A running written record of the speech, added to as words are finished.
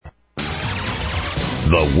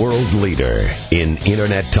The world leader in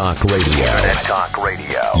Internet Talk Radio. Internet Talk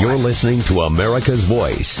Radio. You're listening to America's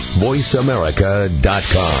Voice,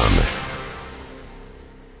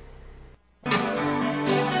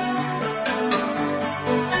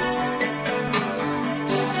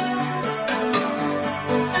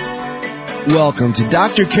 Welcome to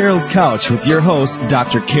Dr. Carol's Couch with your host,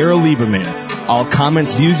 Dr. Carol Lieberman. All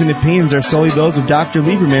comments, views, and opinions are solely those of Dr.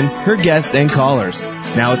 Lieberman, her guests, and callers.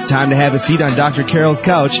 Now it's time to have a seat on Dr. Carol's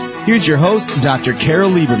Couch. Here's your host, Dr.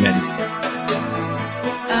 Carol Lieberman.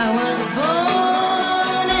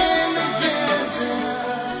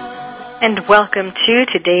 And welcome to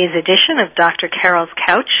today's edition of Dr. Carol's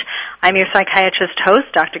Couch. I'm your psychiatrist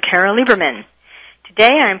host, Dr. Carol Lieberman.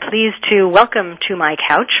 Today I'm pleased to welcome to my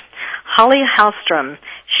couch Holly Hallstrom.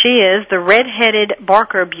 She is the red-headed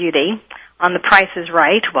Barker beauty on The Price is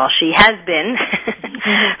Right. Well, she has been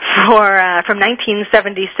from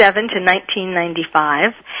 1977 to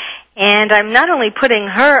 1995. And I'm not only putting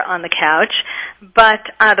her on the couch, but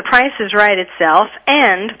The Price is Right itself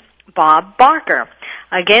and Bob Barker,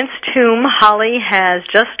 against whom Holly has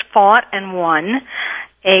just fought and won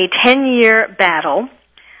a 10-year battle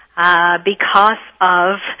because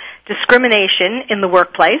of discrimination in the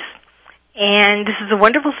workplace. And this is a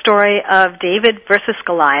wonderful story of David versus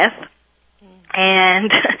Goliath. And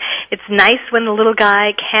it's nice when the little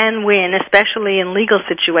guy can win, especially in legal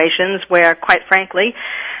situations where, quite frankly,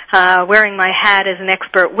 wearing my hat as an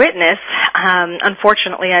expert witness,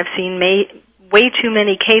 unfortunately I've seen way too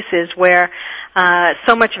many cases where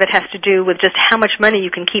so much of it has to do with just how much money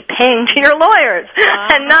you can keep paying to your lawyers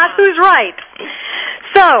and not who's right.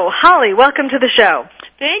 So, Holly, welcome to the show.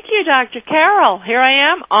 Thank you, Dr. Carol. Here I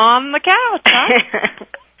am on the couch. Huh?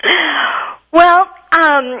 Well,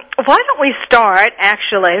 why don't we start,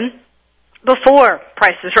 actually, before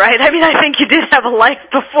Price is Right? I mean, I think you did have a life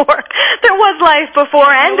before. There was life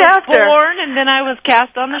before and after. I was born, and then I was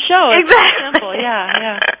cast on the show. Exactly. It's simple.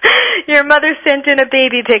 Yeah. Your mother sent in a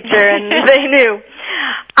baby picture, and they knew.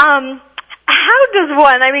 How does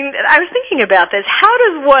one, I mean, I was thinking about this, how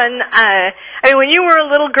does one, when you were a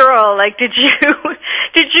little girl, like, did you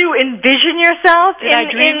envision yourself Did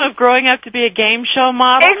I dream of growing up to be a game show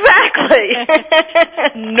model? Exactly.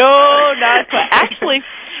 No, not quite. Actually,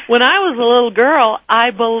 when I was a little girl,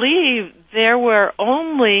 I believe there were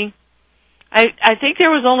only, I think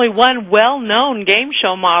there was only one well-known game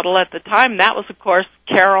show model at the time. That was, of course,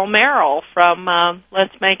 Carol Merrill from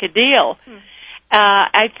Let's Make a Deal.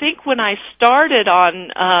 I think when I started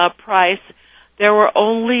on Price, there were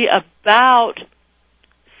only about,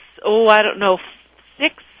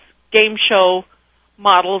 6 game show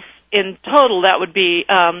models in total. That would be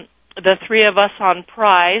the three of us on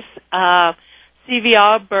Price, C.V.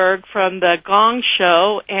 Auberg from the Gong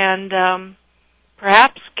Show, and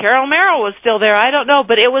perhaps Carol Merrill was still there. I don't know,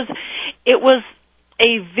 but it was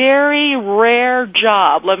a very rare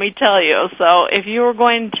job, let me tell you. So if you were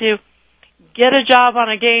going to get a job on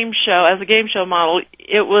a game show as a game show model,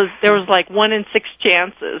 there was like 1 in 6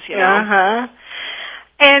 chances, you know. Uh-huh.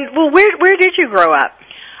 And well, where did you grow up?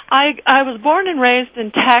 I was born and raised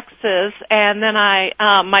in Texas, and then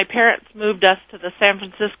my parents moved us to the San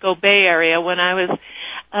Francisco Bay Area when I was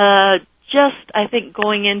just, I think,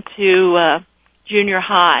 going into junior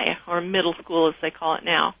high or middle school as they call it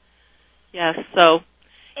now. Yes, so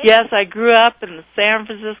yes, I grew up in the San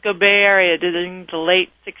Francisco Bay Area during the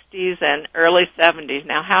late 60s and early 70s.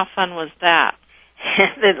 Now, how fun was that?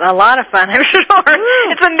 It's a lot of fun, I'm sure.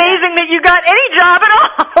 It's amazing that you got any job at all.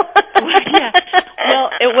 Yeah.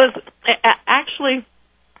 Well, it was actually,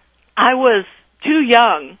 I was too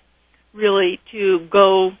young, really, to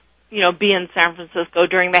go, be in San Francisco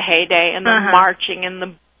during the heyday and the marching and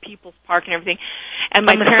the People's Park and everything. And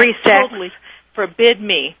my parents totally forbid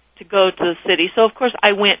me to go to the city. So, of course,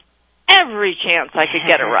 I went every chance I could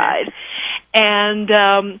get a ride. And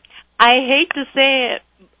I hate to say it,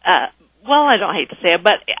 well, I don't hate to say it,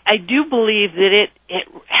 but I do believe that it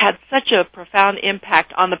had such a profound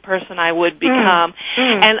impact on the person I would become,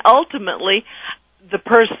 and ultimately the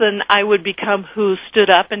person I would become who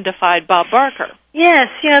stood up and defied Bob Barker.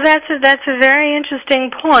 Yes, that's a very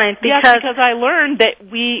interesting point, because I learned that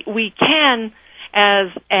we can,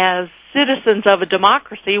 as citizens of a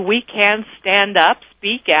democracy, we can stand up,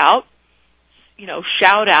 speak out,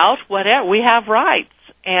 shout out, whatever. We have rights,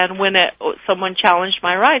 and when someone challenged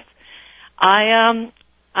my rights, I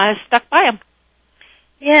stuck by him.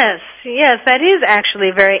 Yes, that is actually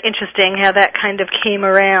very interesting how that kind of came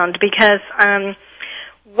around, because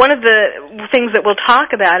one of the things that we'll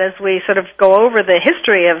talk about as we sort of go over the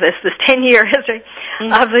history of this 10-year history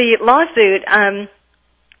of the lawsuit,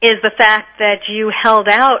 is the fact that you held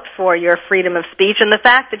out for your freedom of speech, and the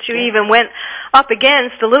fact that you even went up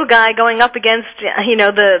against a little guy going up against,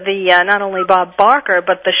 the not only Bob Barker,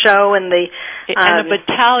 but the show and the... and a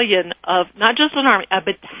battalion of, not just an army, a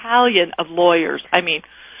battalion of lawyers. I mean,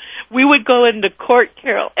 we would go into court,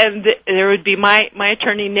 Carol, and there would be my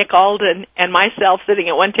attorney, Nick Alden, and myself sitting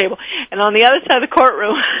at one table, and on the other side of the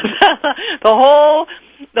courtroom, the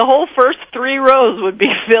whole first 3 rows would be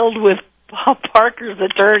filled with Bob Barker's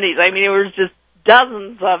attorneys. I mean, it was just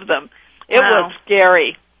dozens of them. It was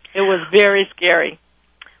scary. It was very scary.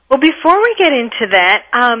 Well, before we get into that,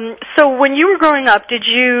 so when you were growing up,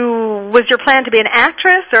 was your plan to be an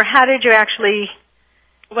actress, or how did you actually...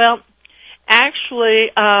 Well,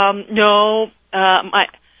 actually, no.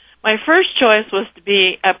 My first choice was to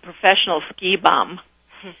be a professional ski bum,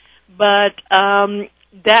 but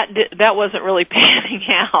that wasn't really panning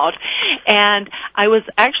out. And I was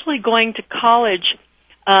actually going to college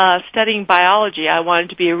studying biology. I wanted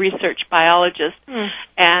to be a research biologist,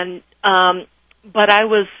 and but I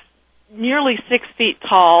was nearly 6 feet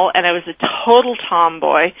tall, and I was a total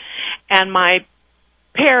tomboy. And my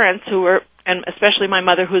parents, and especially my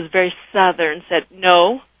mother, who was very Southern, said,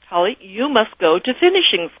 "No, Holly, you must go to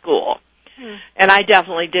finishing school." And I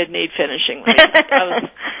definitely did need finishing. I was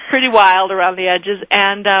pretty wild around the edges.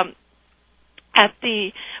 And at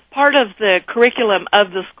the part of the curriculum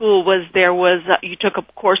of the school was you took a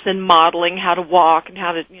course in modeling, how to walk and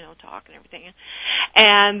how to talk and everything.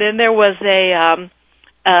 And then there was a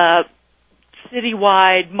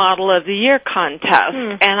citywide Model of the Year contest,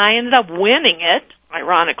 and I ended up winning it,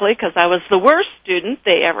 ironically, because I was the worst student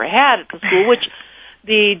they ever had at the school, which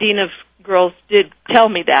the dean of girls did tell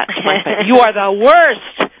me that. You are the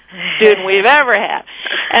worst student we've ever had.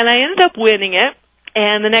 And I ended up winning it,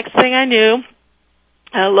 and the next thing I knew,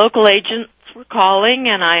 local agents were calling,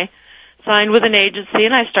 and I signed with an agency,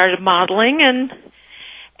 and I started modeling,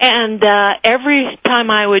 and every time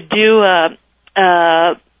I would do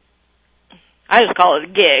I just call it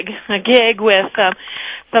a gig with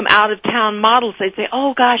some out-of-town models, they'd say,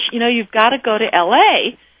 "Oh, gosh, you've got to go to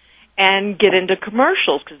L.A., and get into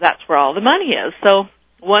commercials because that's where all the money is." So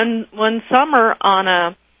one summer on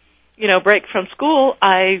a break from school,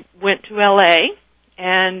 I went to L.A.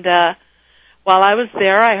 and while I was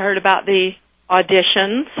there, I heard about the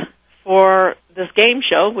auditions for this game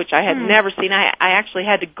show, which I had never seen. I actually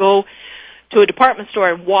had to go to a department store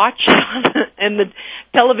and watch in the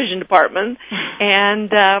television department,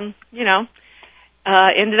 and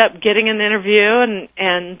ended up getting an interview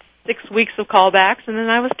and 6 weeks of callbacks, and then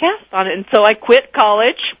I was cast on it. And so I quit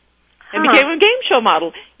college and became a game show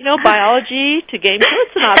model. Biology to game show,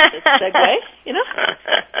 it's an obvious segue,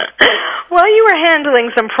 Well, you were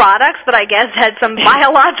handling some products that I guess had some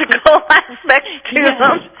biological aspects to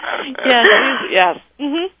them. Yes.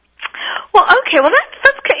 Mm-hmm. Well, okay. Well, that's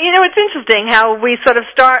it's interesting how we sort of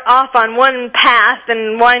start off on one path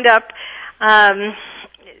and wind up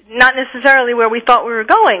not necessarily where we thought we were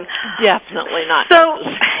going. Definitely not.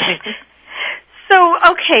 So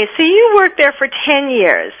you worked there for 10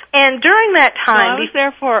 years, and during that time... No, I was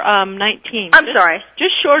there for 19. I'm sorry.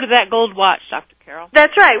 Just short of that gold watch, Dr. Carol.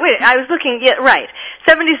 That's right. Wait, I was looking... Yeah, right.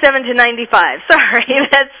 77 to 95. Sorry,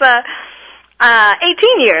 that's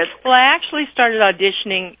 18 years. Well, I actually started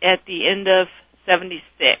auditioning at the end of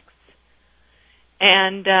 76,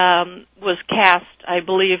 and was cast, I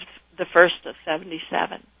believe, the first of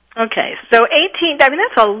 77. Okay, so 18,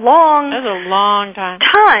 that's a long... That's a long time.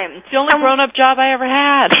 It's the only grown-up job I ever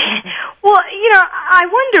had. Well, I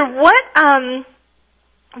wonder what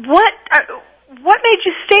made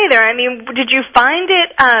you stay there? I mean, did you find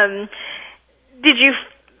it,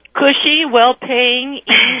 cushy, well-paying,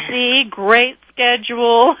 easy, great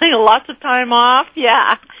schedule, lots of time off,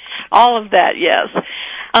 yeah, all of that, yes.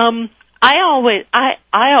 I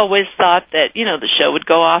always thought that, the show would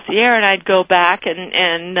go off the air and I'd go back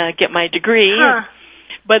and get my degree.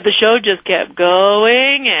 But the show just kept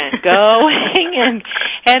going and going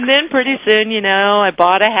and then pretty soon, I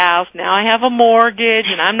bought a house. Now I have a mortgage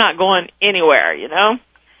and I'm not going anywhere,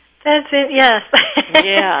 That's it, yes.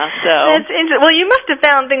 Yeah, so. That's interesting. Well, you must have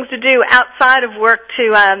found things to do outside of work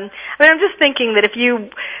to, I'm just thinking that if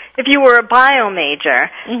you were a bio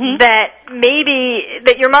major, that maybe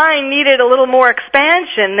that your mind needed a little more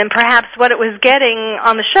expansion than perhaps what it was getting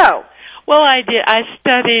on the show. Well, I did. I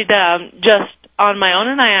studied just on my own,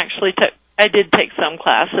 and I did take some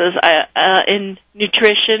classes in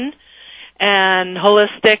nutrition and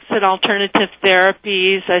holistics and alternative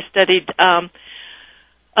therapies. I studied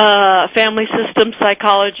family system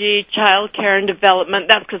psychology, child care and development.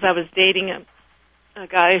 That's because I was dating a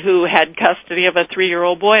guy who had custody of a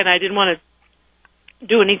 3-year-old boy, and I didn't want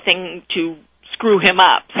do anything to screw him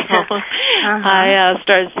up. So I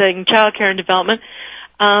started studying child care and development.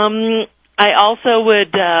 I also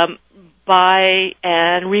would buy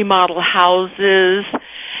and remodel houses.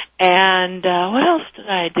 And what else did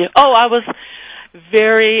I do? Oh, I was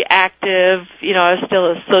very active. I was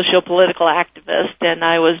still a socio-political activist, and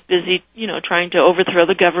I was busy, trying to overthrow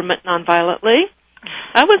the government nonviolently.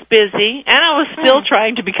 I was busy, and I was still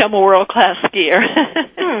trying to become a world-class skier.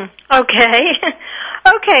 Okay.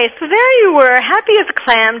 Okay, so there you were, happy as a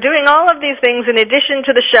clam, doing all of these things in addition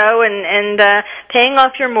to the show and paying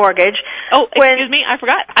off your mortgage. Oh, excuse me, I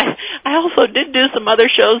forgot. I also did do some other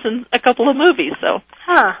shows and a couple of movies, so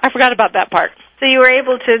I forgot about that part. So you were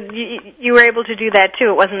able to do that too.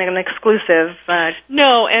 It wasn't an exclusive.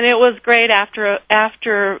 No, and it was great after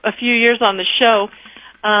a few years on the show.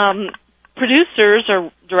 Producers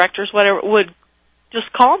or directors, whatever, would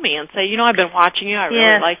just call me and say, I've been watching you. I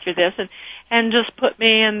really like your this, and just put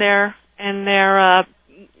me in their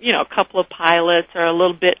couple of pilots or a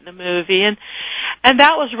little bit in the movie, and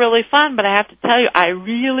that was really fun. But I have to tell you, I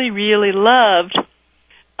really, really loved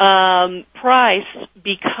Price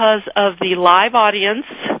because of the live audience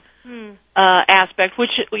aspect,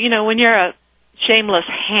 which, when you're a shameless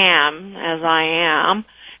ham, as I am,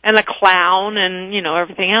 and a clown and,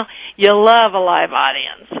 everything else, you love a live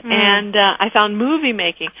audience. And I found movie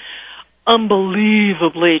making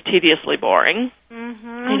unbelievably tediously boring.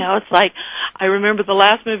 It's like, I remember the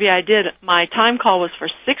last movie I did, my time call was for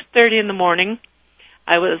 6:30 in the morning.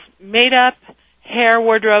 I was made up, hair,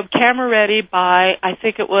 wardrobe, camera ready by, I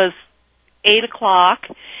think it was 8 o'clock,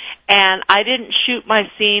 and I didn't shoot my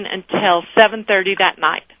scene until 7:30 that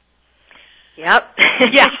night. Yep.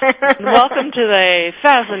 Yeah. Welcome to the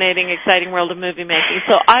fascinating, exciting world of movie making.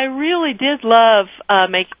 So I really did love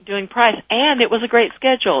doing Price, and it was a great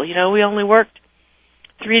schedule. We only worked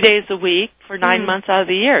 3 days a week for 9 months out of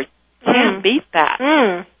the year. Can't beat that.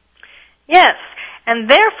 Yes. And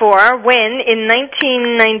therefore, when in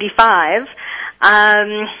 1995,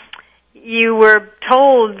 you were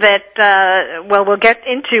told that, we'll get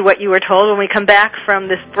into what you were told when we come back from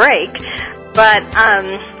this break, but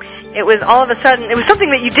it was all of a sudden, it was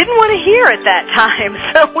something that you didn't want to hear at that time.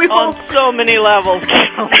 So we will, on so many levels,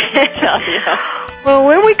 I tell you. Well,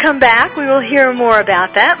 when we come back, we will hear more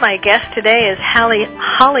about that. My guest today is Holly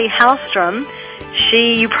Hallstrom.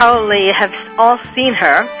 You probably have all seen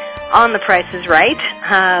her on The Price is Right,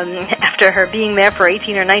 after her being there for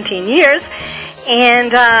 18 or 19 years.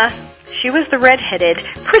 And she was the redheaded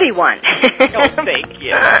pretty one. Oh, thank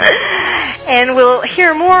you. And we'll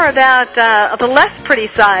hear more about the less pretty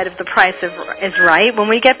side of The Price is Right when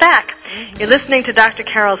we get back. You're listening to Dr.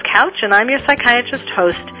 Carol's Couch, and I'm your psychiatrist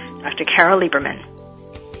host, Dr. Carol Lieberman.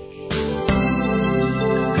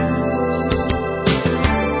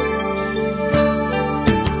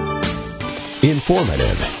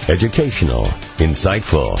 Informative, educational,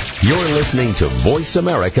 insightful. You're listening to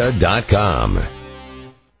VoiceAmerica.com.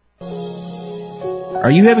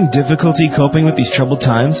 Are you having difficulty coping with these troubled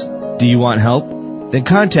times? Do you want help? Then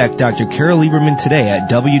contact Dr. Carol Lieberman today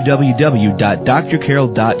at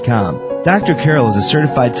www.drcarol.com. Dr. Carol is a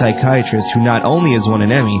certified psychiatrist who not only has won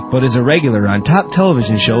an Emmy, but is a regular on top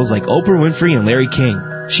television shows like Oprah Winfrey and Larry King.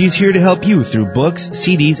 She's here to help you through books,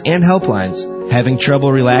 CDs, and helplines. Having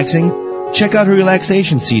trouble relaxing? Check out her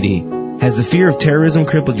relaxation CD. Has the fear of terrorism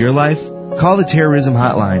crippled your life? Call the terrorism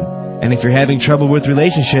hotline. And if you're having trouble with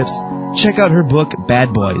relationships, check out her book,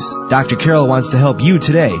 Bad Boys. Dr. Carol wants to help you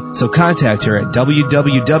today, so contact her at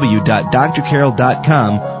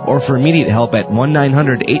www.drcarol.com or for immediate help at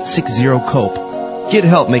 1-900-860-COPE. Get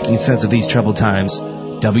help making sense of these troubled times.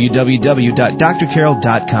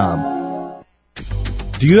 www.drcarol.com.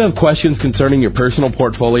 Do you have questions concerning your personal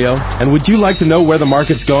portfolio? And would you like to know where the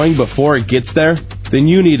market's going before it gets there? Then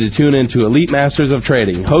you need to tune in to Elite Masters of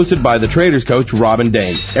Trading, hosted by the Traders Coach Robin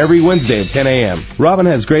Dane, every Wednesday at 10 a.m. Robin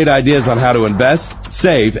has great ideas on how to invest,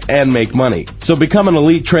 save, and make money. So become an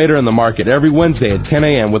elite trader in the market every Wednesday at 10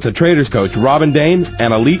 a.m. with the Traders Coach Robin Dane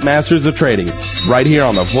and Elite Masters of Trading, right here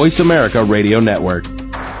on the Voice America Radio Network.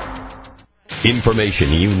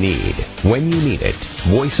 Information you need, when you need it.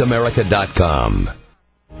 VoiceAmerica.com.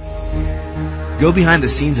 Go behind the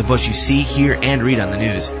scenes of what you see, hear, and read on the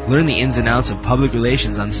news. Learn the ins and outs of public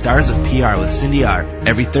relations on Stars of PR with Cindy R.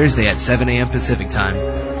 every Thursday at 7 a.m. Pacific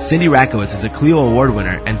Time. Cindy Rakowitz is a Clio Award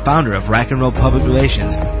winner and founder of Rack and Roll Public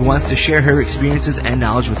Relations who wants to share her experiences and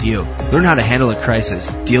knowledge with you. Learn how to handle a crisis,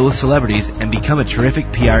 deal with celebrities, and become a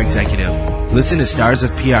terrific PR executive. Listen to Stars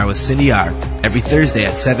of PR with Cindy R. every Thursday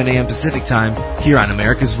at 7 a.m. Pacific Time here on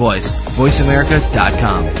America's Voice,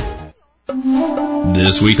 VoiceAmerica.com.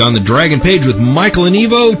 This week on the Dragon Page with Michael and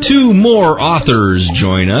Evo, 2 more authors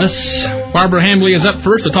join us. Barbara Hambley is up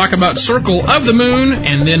first to talk about Circle of the Moon,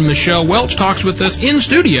 and then Michelle Welch talks with us in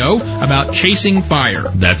studio about Chasing Fire.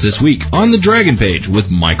 That's this week on the Dragon Page with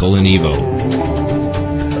Michael and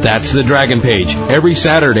Evo. That's the Dragon Page, every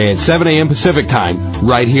Saturday at 7 a.m. Pacific Time,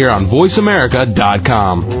 right here on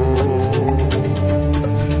VoiceAmerica.com.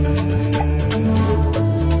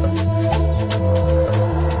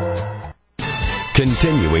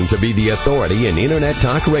 Continuing to be the authority in Internet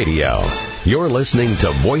Talk Radio. You're listening to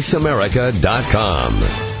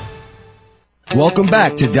VoiceAmerica.com. Welcome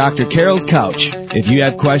back to Dr. Carol's Couch. If you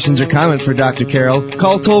have questions or comments for Dr. Carol,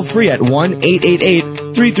 call toll-free at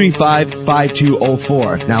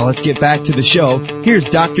 1-888-335-5204. Now let's get back to the show. Here's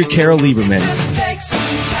Dr. Carol Lieberman.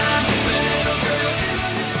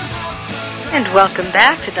 And welcome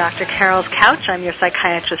back to Dr. Carol's Couch. I'm your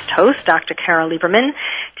psychiatrist host, Dr. Carol Lieberman.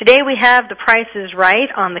 Today we have The Price is Right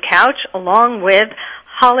on the couch, along with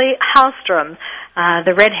Holly Hallstrom,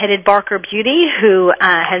 the red-headed Barker beauty who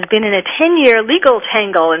has been in a 10-year legal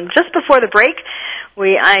tangle. And just before the break,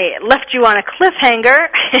 I left you on a cliffhanger.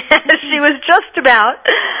 She was just about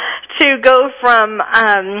to go from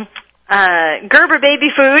Gerber baby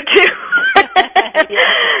food to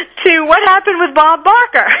to what happened with Bob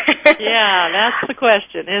Barker. Yeah, that's the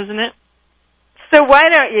question, isn't it? So why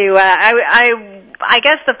don't you? I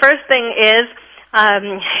guess the first thing is.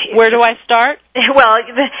 Where do I start? Well,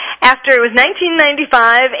 after it was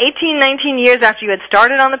 1995, 19 years after you had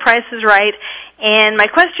started on The Price is Right, and my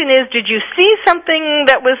question is, did you see something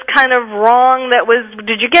that was kind of wrong?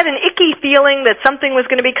 Did you get an icky feeling that something was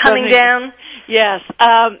going to be coming down? Yes,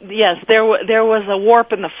 there was a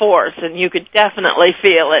warp in the force, and you could definitely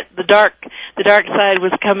feel it. The dark side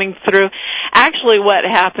was coming through. Actually, what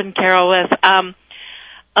happened, Carol, was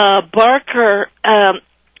Barker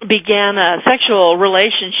began a sexual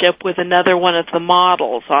relationship with another one of the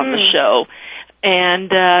models on the show,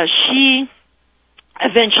 and she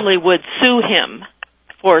eventually would sue him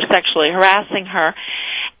for sexually harassing her.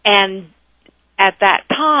 And at that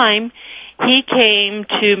time, he came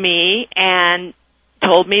to me and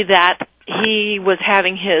told me that he was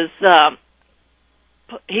having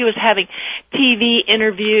TV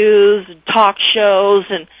interviews, talk shows,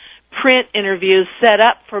 and print interviews set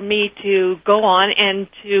up for me to go on, and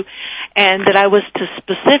that I was to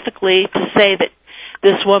specifically to say that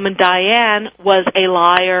this woman Diane was a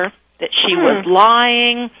liar, that she was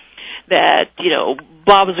lying, that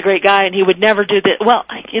Bob was a great guy and he would never do this. Well,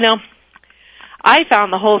 I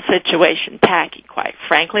found the whole situation tacky, quite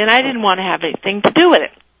frankly, and I didn't want to have anything to do with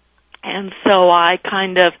it. And so I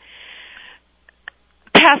kind of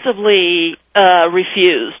passively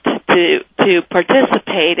refused to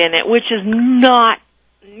participate in it, which is not,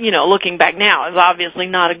 looking back now, is obviously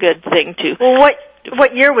not a good thing to. Well,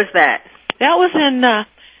 what year was that? That was in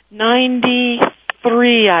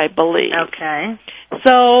 93, I believe. Okay.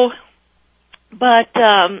 So, but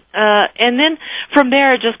and then from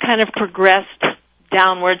there it just kind of progressed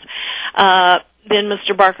downwards. Then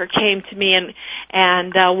Mr. Barker came to me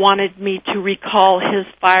and wanted me to recall his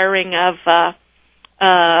firing of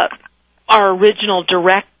our original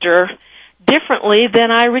director differently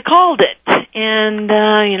than I recalled it. And,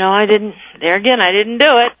 I didn't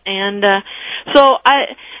do it. And, so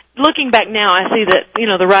looking back now, I see that,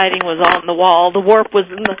 the writing was on the wall, the warp was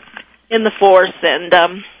in the force, and,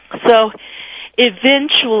 so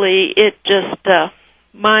eventually it just,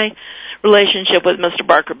 my relationship with Mr.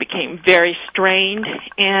 Barker became very strained,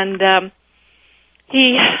 and,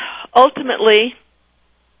 he ultimately,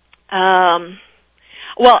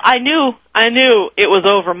 well, I knew it was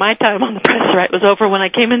over. My time on The Price is Right was over when I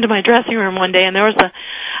came into my dressing room one day, and there was a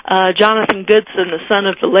Jonathan Goodson, the son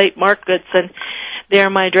of the late Mark Goodson, there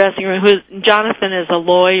in my dressing room. Jonathan is a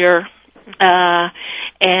lawyer,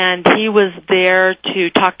 and he was there to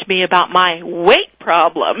talk to me about my weight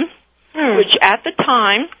problem, which at the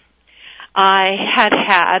time I had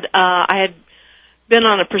been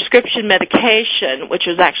on a prescription medication, which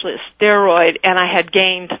was actually a steroid, and I had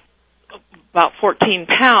gained about 14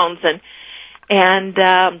 pounds,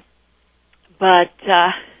 but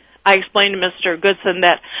I explained to Mr. Goodson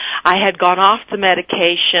that I had gone off the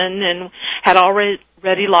medication and had already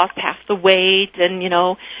lost half the weight, and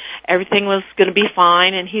everything was going to be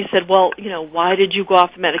fine. And he said, "Well, why did you go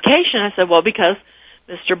off the medication?" I said, "Well, because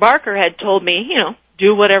Mr. Barker had told me,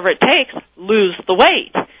 do whatever it takes, lose the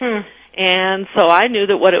weight." And so I knew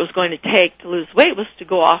that what it was going to take to lose weight was to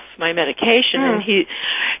go off my medication, and he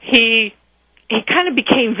kind of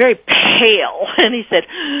became very pale, and he said,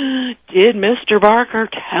 "Did Mr. Barker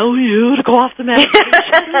tell you to go off the medication?"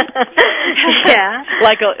 Yeah.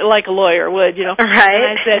 Like a lawyer would, Right. And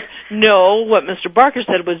I said, "No, what Mr. Barker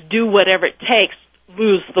said was do whatever it takes,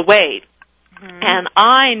 lose the weight." Mm-hmm. And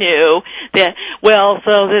I knew that,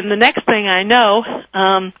 so then the next thing I know,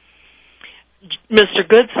 Mr.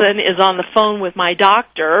 Goodson is on the phone with my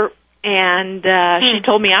doctor, and she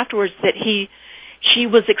told me afterwards that she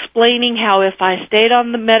was explaining how if I stayed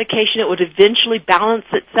on the medication, it would eventually balance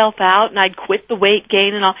itself out, and I'd quit the weight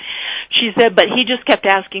gain and all. She said, but he just kept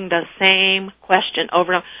asking the same question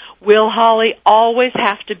over and over. Will Holly always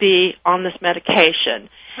have to be on this medication?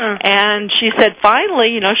 And she said,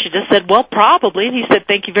 finally, she just said, well, probably. And he said,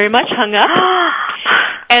 thank you very much, hung up.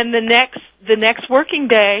 And the next working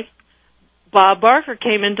day, Bob Barker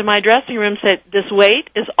came into my dressing room and said, this weight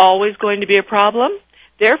is always going to be a problem.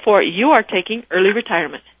 Therefore, you are taking early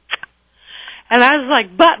retirement. And I was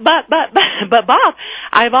like, but Bob,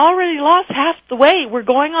 I've already lost half the weight. We're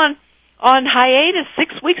going on hiatus,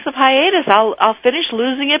 6 weeks of hiatus. I'll finish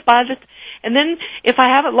losing it and then if I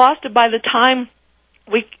haven't lost it by the time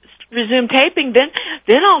we resume taping, then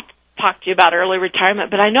I'll talk to you about early retirement.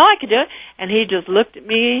 But I know I could do it. And he just looked at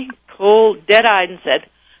me cold, dead-eyed, and said,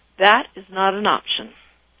 that is not an option.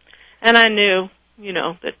 And I knew,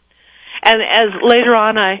 that. And as later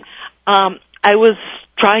on, I was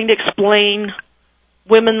trying to explain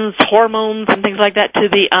women's hormones and things like that to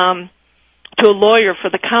a lawyer for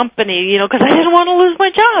the company, because I didn't want to lose my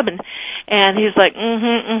job. And he's like,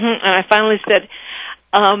 And I finally said,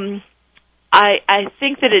 I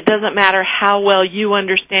think that it doesn't matter how well you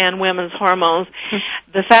understand women's hormones.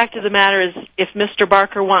 The fact of the matter is, if Mr.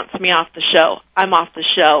 Barker wants me off the show, I'm off the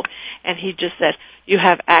show. And he just said, you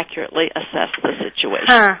have accurately assessed the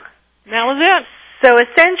situation. And that was it. So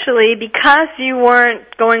essentially, because you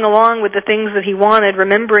weren't going along with the things that he wanted,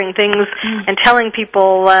 remembering things and telling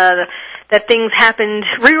people that things happened,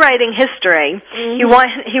 rewriting history, he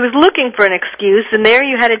was looking for an excuse, and there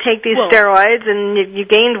you had to take these steroids, and you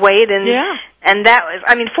gained weight, and that was,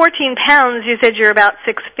 14 pounds, you said you're about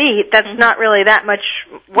 6 feet, that's not really that much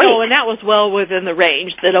weight. No, and that was well within the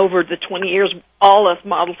range that over the 20 years, all us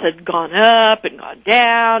models had gone up and gone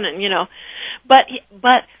down, and but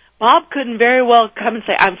Bob couldn't very well come and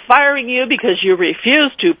say, I'm firing you because you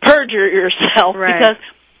refuse to perjure yourself. Right. Because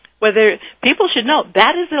people should know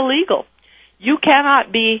that is illegal. You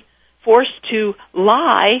cannot be forced to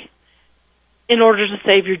lie in order to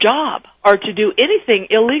save your job or to do anything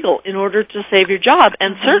illegal in order to save your job.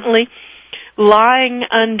 And certainly lying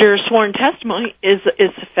under sworn testimony is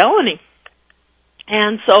a felony.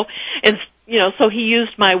 And so, so he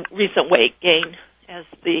used my recent weight gain as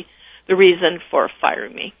the reason for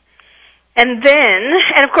firing me. And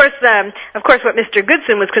of course, what Mr.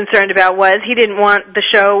 Goodson was concerned about was he didn't want the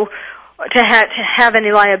show to have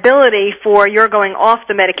any liability for your going off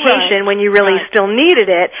the medication when you really still needed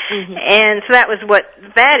it. And so that was what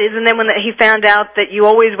that is. And then when he found out that you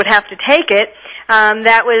always would have to take it,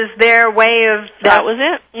 that was their way of... that was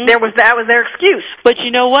it. That was their excuse. But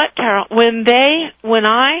you know what, Carol? When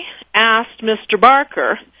I asked Mr.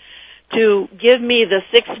 Barker to give me the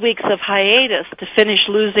 6 weeks of hiatus to finish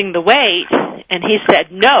losing the weight, and he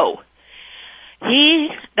said no. He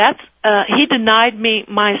denied me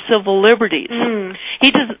my civil liberties.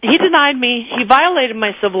 He violated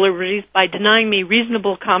my civil liberties by denying me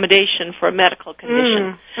reasonable accommodation for a medical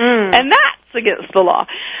condition. And that's against the law.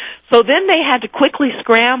 So then they had to quickly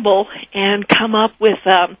scramble and come up with,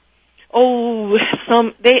 they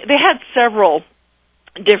had several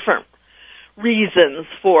different reasons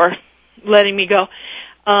for letting me go,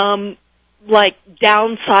 like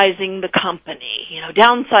downsizing the company,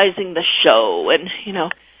 downsizing the show, and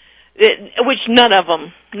which none of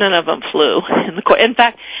them flew in the court. In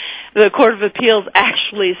fact, the Court of Appeals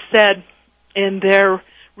actually said in their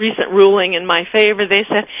recent ruling in my favor, they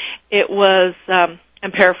said it was, I'm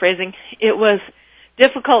paraphrasing, it was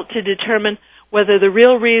difficult to determine whether the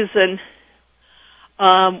real reason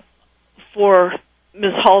for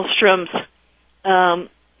Ms. Hallstrom's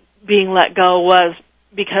being let go was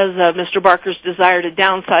because of Mr. Barker's desire to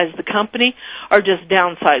downsize the company or just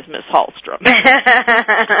downsize Ms. Hallstrom.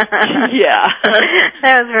 Yeah.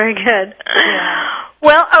 That was very good. Yeah.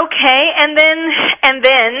 Well, okay, and then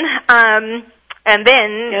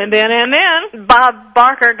Bob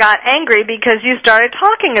Barker got angry because you started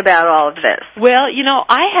talking about all of this. Well,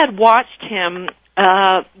 I had watched him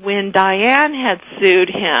when Diane had sued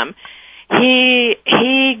him. He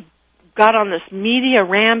got on this media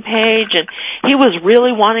rampage, and he was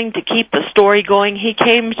really wanting to keep the story going. He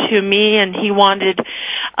came to me, and he wanted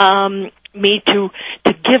me to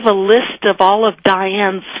give a list of all of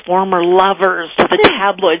Diane's former lovers to the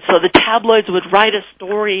tabloids, so the tabloids would write a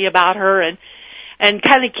story about her and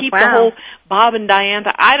kind of keep the whole Bob and Diane.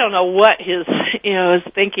 I don't know what his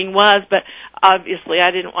thinking was, but obviously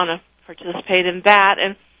I didn't want to participate in that.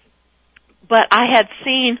 But I had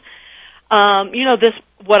seen, this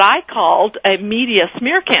what I called a media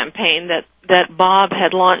smear campaign that Bob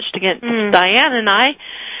had launched against Diane, and I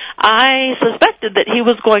suspected that he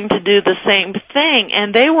was going to do the same thing,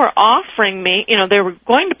 and they were offering me, they were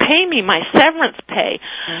going to pay me my severance pay,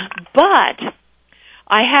 but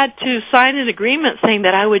I had to sign an agreement saying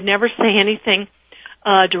that I would never say anything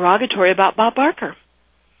derogatory about Bob Barker.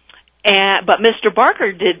 But Mr.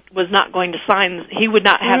 Barker was not going to sign. He would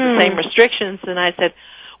not have the same restrictions, and I said,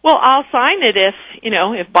 well, I'll sign it if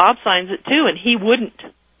Bob signs it too, and he wouldn't.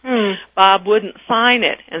 Bob wouldn't sign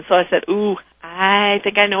it, and so I said, ooh, I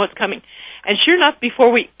think I know what's coming. And sure enough, before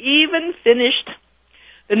we even finished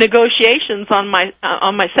the negotiations on my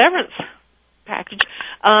severance package,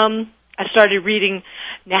 I started reading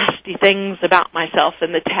nasty things about myself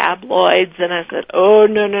in the tabloids, and I said, oh,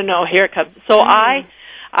 no, here it comes. So I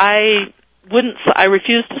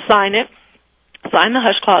refused to sign the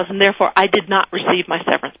hush clause, and therefore I did not receive my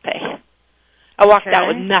severance pay. I walked out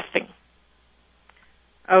with nothing.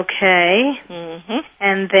 Okay.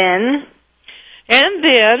 And then?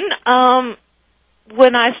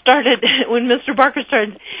 When Mr. Barker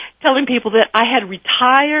started telling people that I had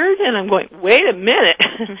retired, and I'm going, wait a minute.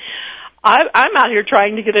 I'm out here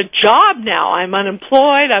trying to get a job now. I'm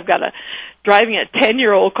unemployed. Driving a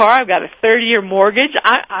 10-year-old car. I've got a 30-year mortgage.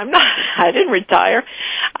 I didn't retire.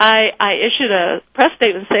 I issued a press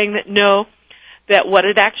statement saying that what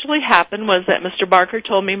had actually happened was that Mr. Barker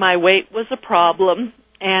told me my weight was a problem,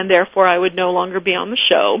 and therefore I would no longer be on the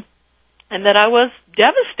show, and that I was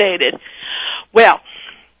devastated. Well,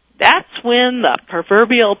 that's when the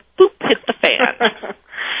proverbial poop hit the fan.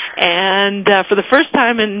 And for the first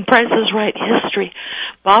time in Price is Right history,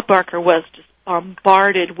 Bob Barker was just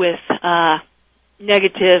bombarded with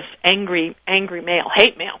negative, angry mail,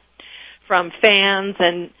 hate mail from fans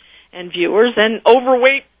and viewers and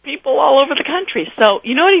overweight people all over the country. So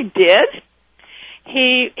you know what he did?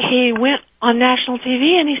 He went on national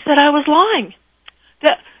TV and he said I was lying.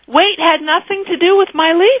 That weight had nothing to do with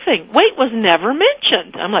my leaving. Weight was never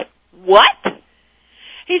mentioned. I'm like, what?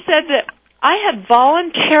 He said that I had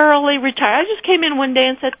voluntarily retired. I just came in one day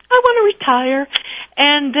and said, I want to retire.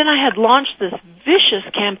 And then I had launched this vicious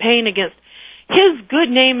campaign against his good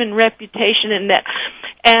name and reputation,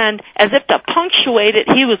 and as if to punctuate it,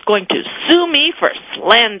 he was going to sue me for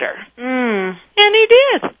slander. And he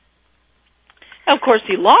did. Of course,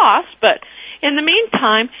 he lost, but in the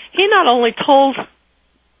meantime, he not only told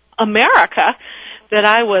America that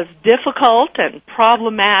I was difficult and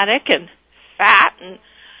problematic and fat and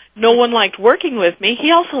no one liked working with me,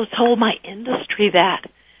 he also told my industry that.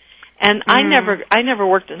 And I never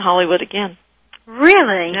worked in Hollywood again.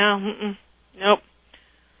 Really? No. Nope.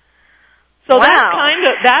 So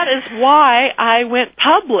that is why I went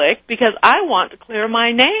public, because I want to clear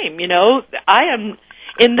my name. I am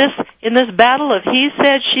in this battle of he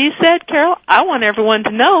said, she said, Carol. I want everyone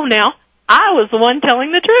to know now I was the one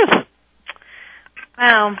telling the truth.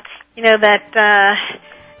 Wow.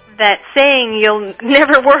 That saying, you'll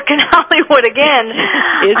never work in Hollywood again.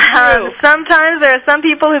 It's true. Sometimes there are some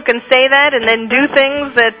people who can say that and then do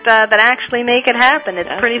things that actually make it happen.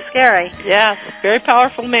 It's pretty scary. Yes, very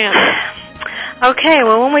powerful man. Okay,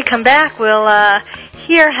 well, when we come back, we'll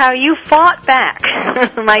hear how you fought back.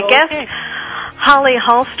 My guest, Holly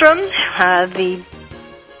Hallstrom,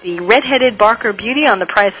 the redheaded Barker beauty on The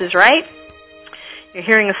Price is Right. You're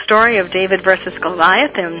hearing a story of David versus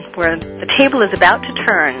Goliath, and where the table is about to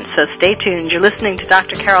turn, so stay tuned. You're listening to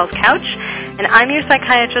Dr. Carol's Couch, and I'm your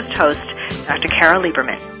psychiatrist host, Dr. Carol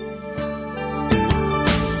Lieberman.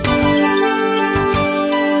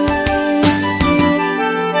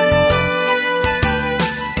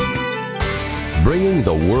 Bringing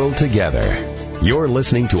the world together. You're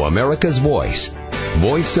listening to America's Voice,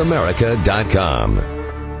 voiceamerica.com.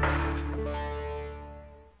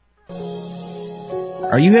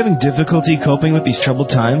 Are you having difficulty coping with these troubled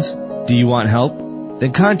times? Do you want help?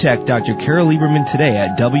 Then contact Dr. Carol Lieberman today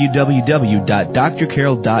at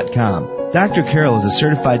www.drcarol.com. Dr. Carol is a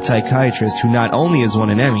certified psychiatrist who not only has won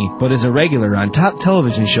an Emmy, but is a regular on top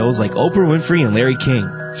television shows like Oprah Winfrey and Larry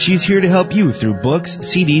King. She's here to help you through books,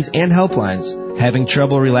 CDs, and helplines. Having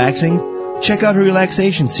trouble relaxing? Check out her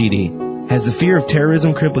relaxation CD. Has the fear of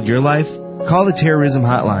terrorism crippled your life? Call the terrorism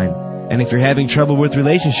hotline. And if you're having trouble with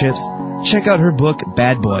relationships, Check out her book,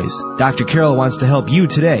 Bad Boys. Dr. Carol wants to help you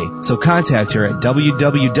today, so contact her at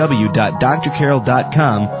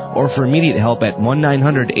www.drcarol.com or for immediate help at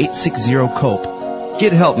 1-900-860-COPE.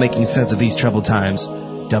 Get help making sense of these troubled times.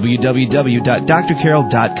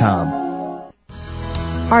 www.drcarol.com.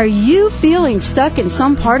 Are you feeling stuck in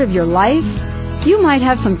some part of your life? You might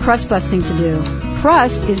have some crust busting to do.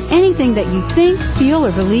 Crust is anything that you think, feel,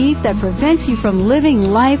 or believe that prevents you from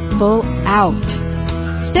living life full out.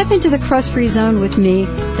 Step into the crust-free zone with me,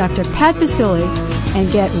 Dr. Pat Basili, and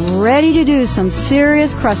get ready to do some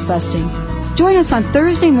serious crust busting. Join us on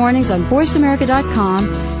Thursday mornings on VoiceAmerica.com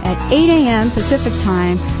at 8 a.m. Pacific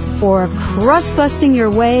Time for crust busting your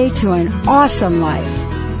way to an awesome life.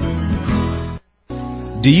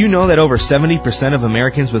 Do you know that over 70% of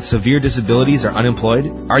Americans with severe disabilities are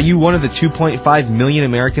unemployed? Are you one of the 2.5 million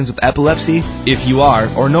Americans with epilepsy? If you are,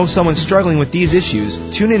 or know someone struggling with these issues,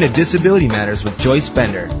 tune in to Disability Matters with Joyce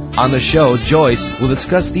Bender. On the show, Joyce will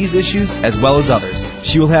discuss these issues as well as others.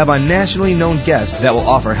 She will have on nationally known guests that will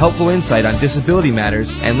offer helpful insight on disability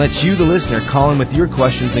matters and let you, the listener, call in with your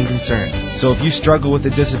questions and concerns. So if you struggle with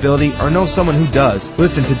a disability or know someone who does,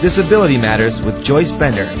 listen to Disability Matters with Joyce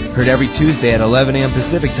Bender, heard every Tuesday at 11 a.m.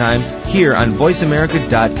 Pacific Time here on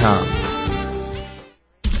VoiceAmerica.com.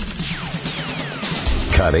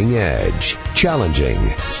 Cutting edge, challenging,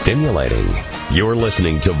 stimulating. You're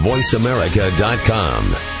listening to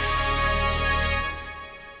VoiceAmerica.com.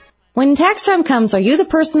 When tax time comes, are you the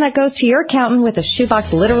person that goes to your accountant with a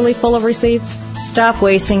shoebox literally full of receipts? Stop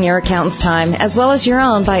wasting your accountant's time, as well as your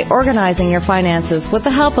own, by organizing your finances with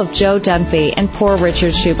the help of Joe Dunphy and Poor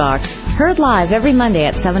Richard's Shoebox. Heard live every Monday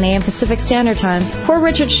at 7 a.m. Pacific Standard Time, Poor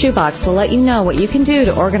Richard's Shoebox will let you know what you can do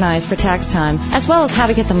to organize for tax time, as well as how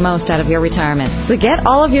to get the most out of your retirement. So get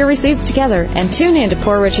all of your receipts together and tune in to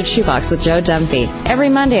Poor Richard's Shoebox with Joe Dunphy every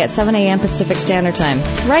Monday at 7 a.m. Pacific Standard Time,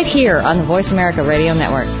 right here on the Voice America Radio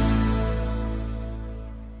Network.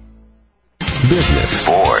 Business,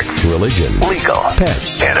 Sports, religion, legal,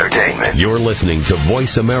 pets, entertainment. You're listening to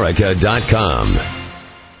VoiceAmerica.com.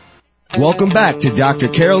 Welcome back to Dr.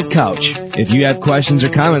 Carol's Couch. If you have questions or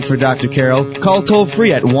comments for Dr. Carol, call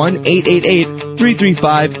toll-free at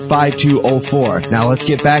 1-888-335-5204. Now let's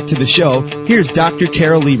get back to the show. Here's Dr.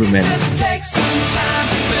 Carol Lieberman.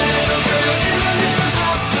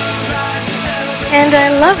 And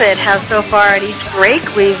I love it how so far at each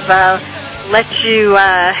break we've let you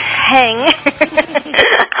hang a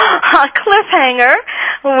cliffhanger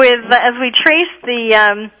with as we trace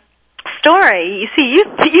the story. You see,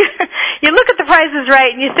 you look at The Price is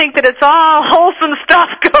Right and you think that it's all wholesome stuff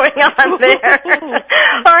going on there,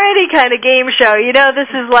 or any kind of game show. You know, this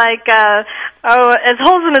is like as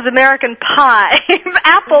wholesome as American Pie,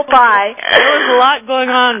 apple pie. There was a lot going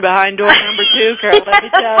on behind door number 2, Carol, let me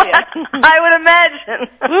tell you. I would imagine.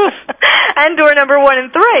 And door number 1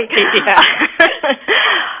 and 3. Yeah.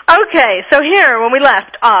 Okay, so here, when we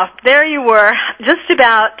left off, there you were, just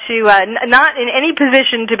about to, not in any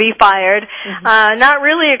position to be fired, not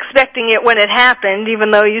really expecting it when it happened,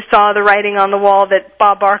 even though you saw the writing on the wall that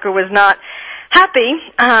Bob Barker was not happy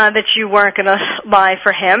that you weren't going to lie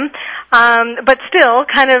for him. But still,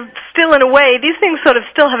 still in a way, these things sort of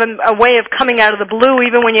still have a way of coming out of the blue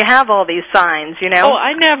even when you have all these signs, you know? Oh,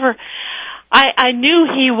 I knew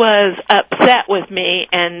he was upset with me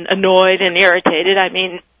and annoyed and irritated. I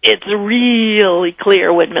mean, it's really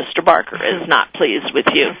clear when Mr. Barker is not pleased with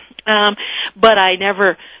you. But I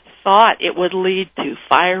never thought it would lead to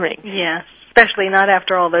firing. Yeah, especially not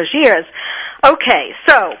after all those years. Okay,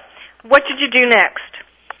 so what did you do next?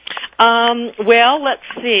 Well, let's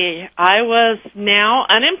see. I was now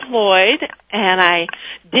unemployed, and I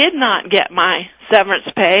did not get my severance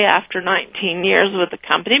pay after 19 years with the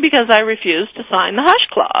company because I refused to sign the hush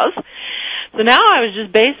clause. So now I was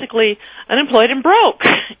just basically unemployed and broke.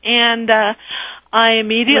 And I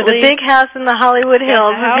immediately... With a big house in the Hollywood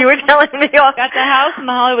Hills, as you were telling me. Got the house in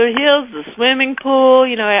the Hollywood Hills, the swimming pool,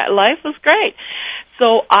 you know, life was great.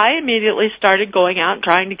 So I immediately started going out and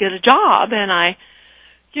trying to get a job, and I,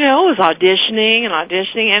 you know, was auditioning,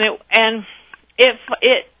 and it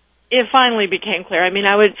finally became clear. I mean,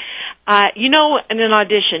 I would, you know, in an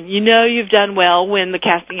audition, you know you've done well when the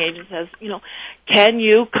casting agent says, you know, can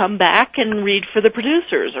you come back and read for the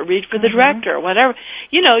producers or read for the director or whatever?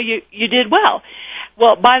 You know, you did well.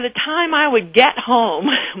 Well, by the time I would get home,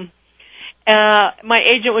 my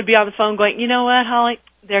agent would be on the phone going, you know what, Holly?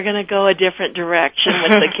 They're going to go a different direction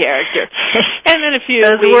with the character. And then a few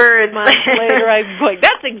months later, I'm going,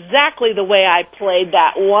 that's exactly the way I played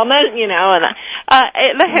that woman, you know, and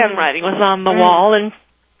the handwriting was on the wall, and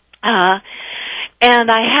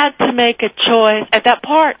I had to make a choice. At that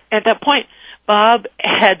point, Bob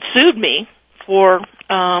had sued me for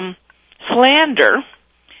slander,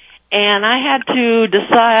 and I had to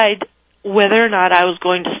decide whether or not I was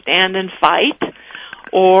going to stand and fight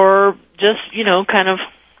or just, kind of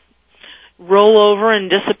roll over and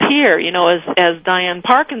disappear, as Diane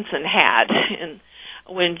Parkinson had. And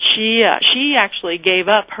when she actually gave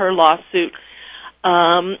up her lawsuit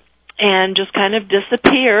and just kind of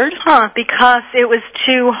disappeared. Because it was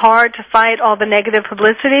too hard to fight all the negative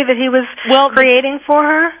publicity that he was creating for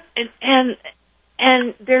her?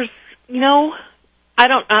 And there's, I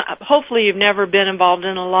don't, hopefully you've never been involved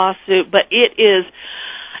in a lawsuit, but it is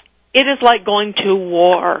like going to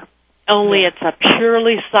war, only it's a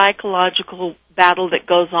purely psychological battle that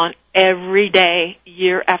goes on every day,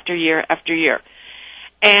 year after year after year.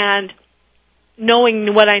 And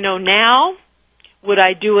knowing what I know now, would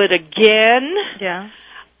I do it again? Yeah.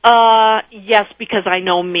 Yes, because I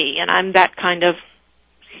know me, and I'm that kind of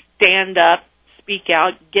stand up, speak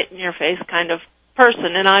out, get in your face kind of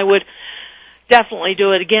person, and I would definitely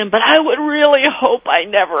do it again, but I would really hope I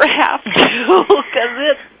never have to, because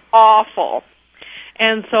it's awful.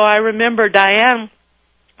 And so I remember Diane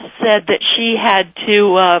said that she had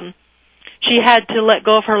to let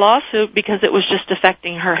go of her lawsuit because it was just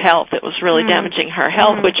affecting her health. It was really damaging her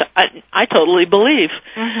health, which I totally believe.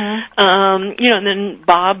 And then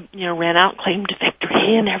Bob, ran out, claimed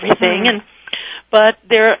victory and everything. But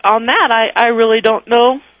there on that, I really don't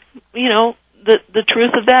know, the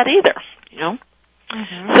truth of that either.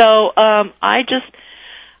 So I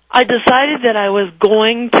decided that I was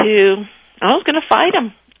going to fight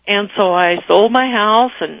him, and so I sold my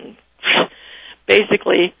house and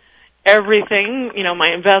basically everything, my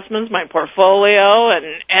investments, my portfolio,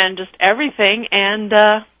 and just everything, and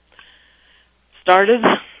started,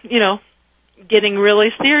 getting really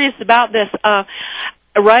serious about this.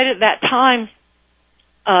 Right at that time,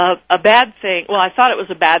 a bad thing, I thought it was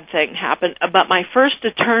a bad thing happened, but my first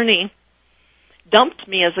attorney dumped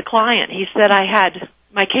me as a client. He said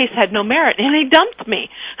my case had no merit, and he dumped me.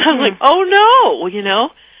 I was like, oh no,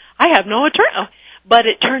 I have no attorney. But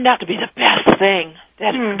it turned out to be the best thing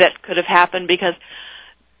that could have happened, because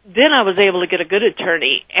then I was able to get a good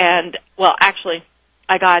attorney. And, actually,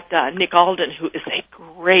 I got Nick Alden, who is a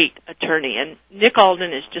great attorney. And Nick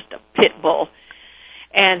Alden is just a pit bull.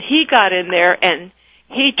 And he got in there, and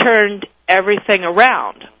he turned everything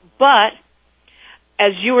around. But,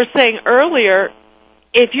 as you were saying earlier,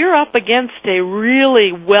 if you're up against a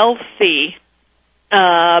really wealthy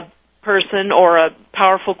person or a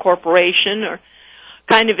powerful corporation, or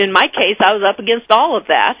kind of in my case, I was up against all of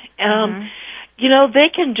that, they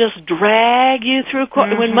can just drag you through court.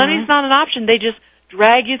 When money's not an option, they just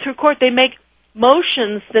drag you through court. They make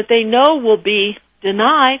motions that they know will be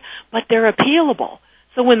denied, but they're appealable.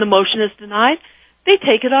 So when the motion is denied, they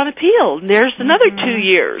take it on appeal, and there's another 2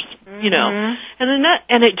 years,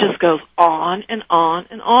 and it just goes on and on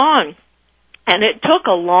and on. And it took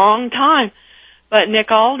a long time, but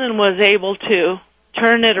Nick Alden was able to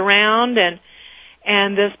turn it around,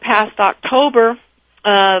 and this past October,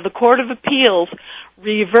 the Court of Appeals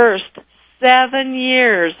reversed 7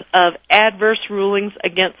 years of adverse rulings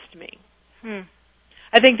against me.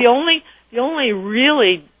 I think the only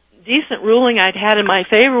really decent ruling I'd had in my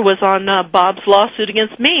favor was on Bob's lawsuit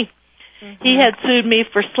against me. He had sued me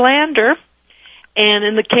for slander, and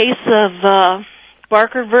in the case of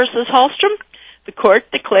Barker versus Hallstrom, the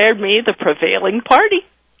court declared me the prevailing party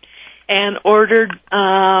and ordered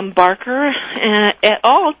Barker et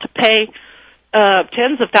al. To pay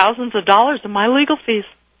tens of thousands of dollars in my legal fees,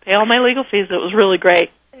 pay all my legal fees. It was really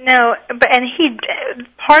great. No, and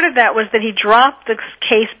part of that was that he dropped the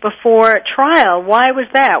case before trial. Why was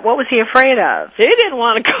that? What was he afraid of? He didn't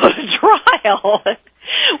want to go to trial,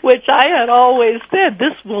 which I had always said,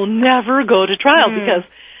 this will never go to trial, because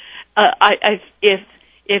if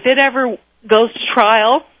it ever goes to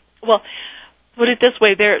trial, put it this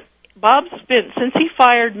way, since he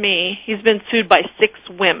fired me, he's been sued by 6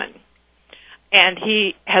 women, and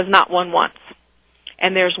he has not won once.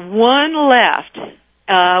 And there's one left,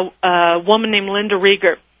 a woman named Linda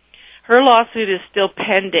Rieger. Her lawsuit is still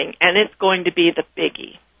pending, and it's going to be the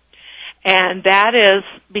biggie. And that is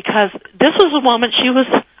because this was a woman, she was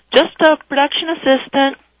just a production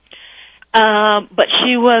assistant, but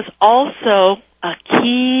she was also a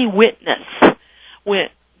key witness.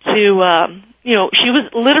 She was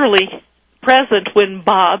literally present when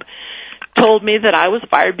Bob told me that I was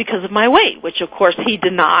fired because of my weight, which of course he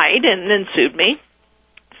denied and then sued me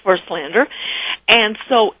for slander. And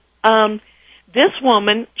so this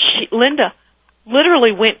woman, Linda,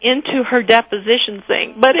 literally went into her deposition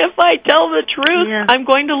saying, but if I tell the truth, I'm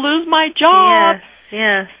going to lose my job.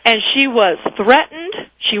 Yes. And she was threatened,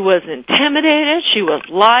 she was intimidated, she was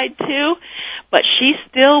lied to, but she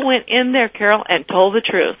still went in there, Carol, and told the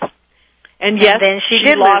truth. And yes, then she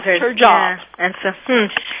did lost lose her job. Yeah. And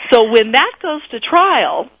so when that goes to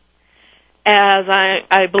trial, as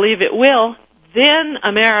I believe it will, then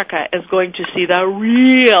America is going to see the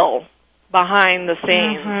real behind the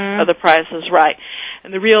scenes of The Price is Right,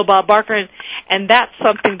 and the real Bob Barker, and that's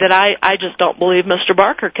something that I just don't believe Mr.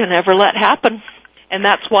 Barker can ever let happen, and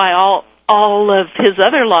that's why all of his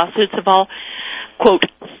other lawsuits have all, quote,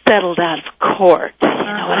 settled out of court. You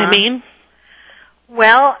know what I mean?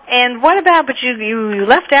 Well, and what about, but you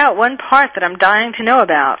left out one part that I'm dying to know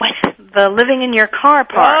about. What? The living in your car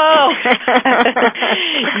part. Oh!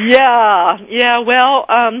 Yeah, well,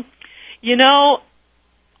 you know,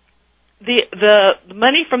 the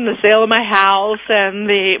money from the sale of my house and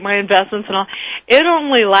my investments and all, it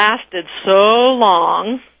only lasted so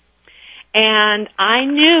long, and I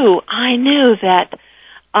knew that,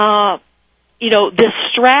 you know, this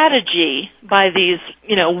strategy by these,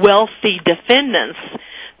 you know, wealthy defendants,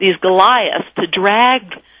 these Goliaths, to drag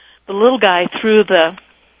the little guy through the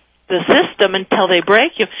system until they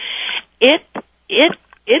break you, it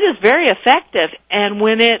is very effective, and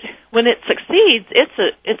when it succeeds,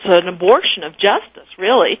 it's an abortion of justice,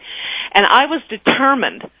 really. And I was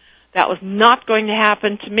determined that was not going to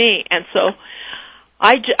happen to me, and so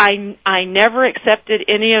I never accepted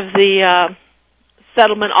any of the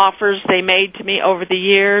settlement offers they made to me over the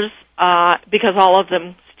years, because all of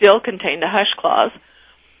them still contained a hush clause.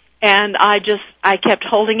 And I kept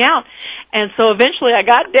holding out. And so eventually I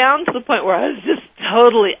got down to the point where I was just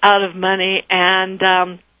totally out of money and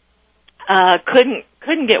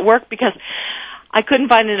couldn't get work because I couldn't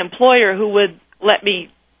find an employer who would let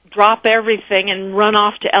me drop everything and run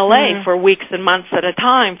off to L.A. for weeks and months at a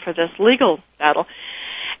time for this legal battle.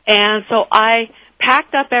 And so I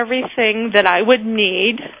packed up everything that I would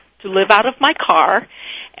need to live out of my car,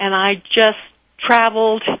 and I just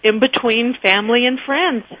traveled in between family and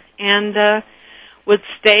friends, and would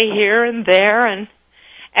stay here and there. And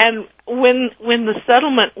when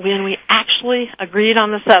we actually agreed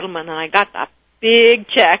on the settlement, and I got that big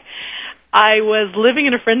check, I was living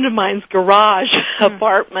in a friend of mine's garage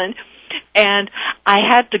apartment, and I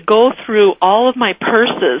had to go through all of my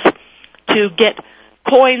purses to get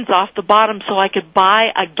coins off the bottom so I could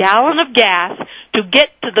buy a gallon of gas to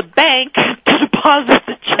get to the bank to deposit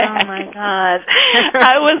the check. Oh, my God.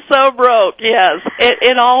 I was so broke, yes.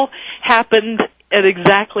 It all happened at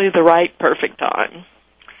exactly the right, perfect time.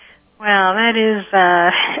 Well, that is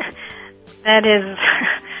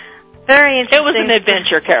very interesting. It was an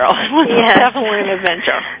adventure, Carol. It was definitely an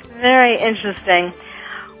adventure. Very interesting.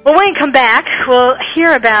 Well, when we come back, we'll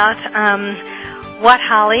hear about what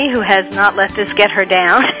Holly, who has not let this get her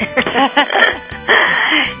down,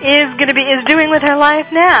 is doing with her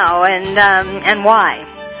life now, and why.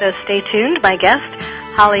 So stay tuned. My guest,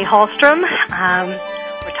 Holly Hallstrom.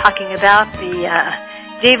 We're talking about the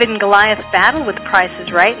David and Goliath battle with The Price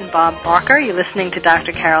is Right and Bob Barker. You're listening to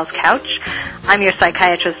Dr. Carol's Couch. I'm your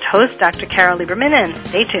psychiatrist host, Dr. Carol Lieberman, and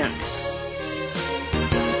stay tuned.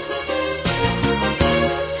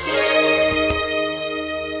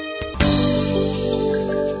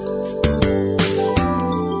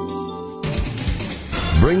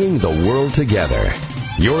 Bringing the world together.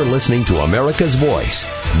 You're listening to America's Voice,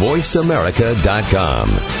 voiceamerica.com.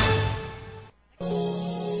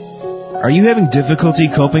 Are you having difficulty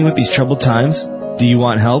coping with these troubled times? Do you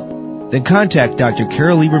want help? Then contact Dr.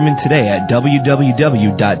 Carol Lieberman today at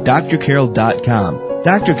www.drcarol.com.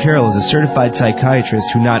 Dr. Carol is a certified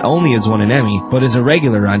psychiatrist who not only has won an Emmy, but is a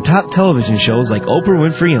regular on top television shows like Oprah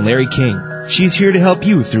Winfrey and Larry King. She's here to help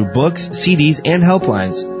you through books, CDs, and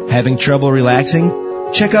helplines. Having trouble relaxing?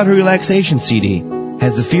 Check out her relaxation CD.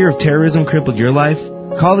 Has the fear of terrorism crippled your life?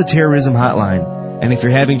 Call the terrorism hotline. And if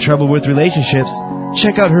you're having trouble with relationships,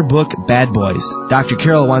 check out her book, Bad Boys. Dr.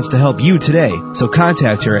 Carol wants to help you today, so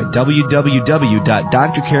contact her at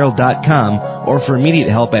www.drcarol.com or for immediate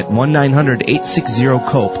help at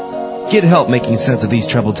 1-900-860-COPE. Get help making sense of these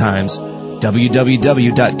troubled times.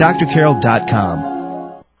 www.drcarol.com.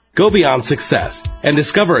 Go beyond success and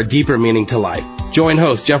discover a deeper meaning to life. Join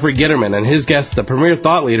host Jeffrey Gitterman and his guests, the premier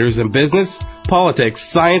thought leaders in business, politics,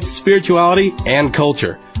 science, spirituality, and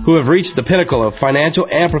culture, who have reached the pinnacle of financial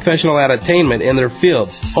and professional attainment in their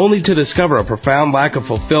fields, only to discover a profound lack of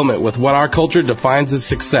fulfillment with what our culture defines as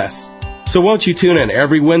success. So won't you tune in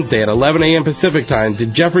every Wednesday at 11 a.m. Pacific Time to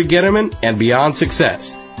Jeffrey Gitterman and Beyond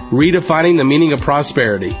Success, redefining the meaning of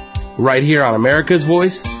prosperity, right here on America's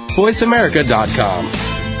Voice, voiceamerica.com.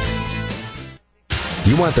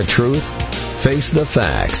 You want the truth? Face the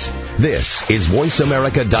facts. This is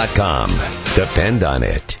VoiceAmerica.com. Depend on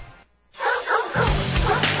it.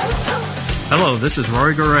 Hello, this is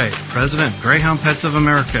Rory Garay, President of Greyhound Pets of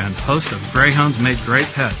America and host of Greyhounds Make Great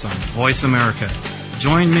Pets on Voice America.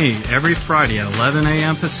 Join me every Friday at 11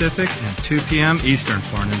 a.m. Pacific and 2 p.m. Eastern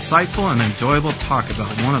for an insightful and enjoyable talk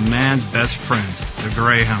about one of man's best friends, the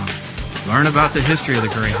Greyhound. Learn about the history of the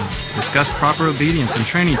Greyhound, discuss proper obedience and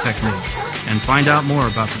training techniques, and find out more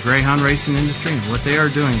about the Greyhound racing industry and what they are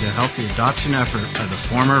doing to help the adoption effort of the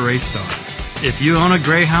former race dogs. If you own a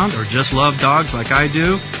Greyhound or just love dogs like I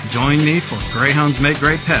do, join me for Greyhounds Make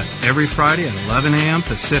Great Pets every Friday at 11 a.m.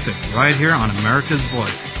 Pacific, right here on America's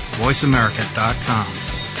Voice, VoiceAmerica.com.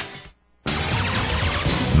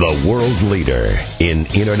 The world leader in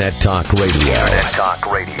Internet Talk Radio. Internet Talk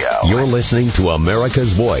Radio. You're listening to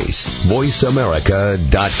America's Voice,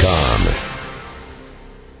 VoiceAmerica.com.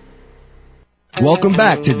 Welcome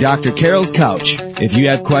back to Dr. Carol's Couch. If you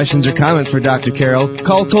have questions or comments for Dr. Carol,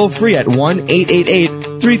 call toll-free at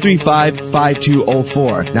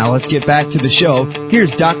 1-888-335-5204. Now let's get back to the show.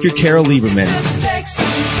 Here's Dr. Carol Lieberman.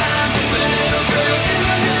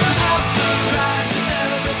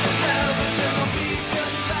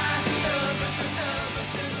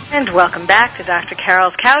 And welcome back to Dr.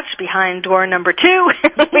 Carol's Couch. Behind door number 2,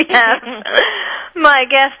 we have my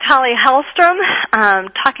guest, Holly Hallstrom,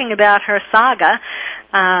 talking about her saga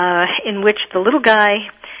in which the little guy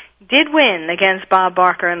did win against Bob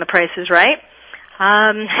Barker in The Price is Right.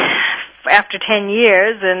 After 10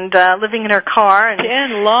 years and living in her car. And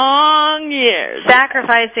 10 long years.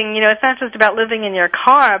 Sacrificing, it's not just about living in your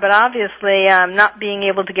car, but obviously not being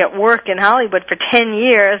able to get work in Hollywood for 10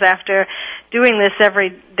 years after doing this every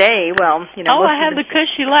day. Well, I had the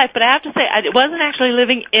cushy life, but I have to say, I wasn't actually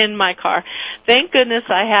living in my car. Thank goodness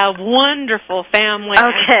I have wonderful family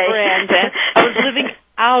and friends, and I was living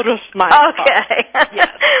out of my car.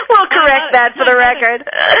 Yes. We'll correct that for the record.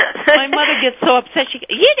 My mother gets so upset. She goes,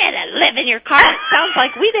 "You didn't live in your car. It sounds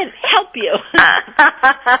like we didn't help you."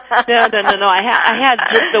 No. I had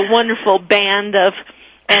just a wonderful band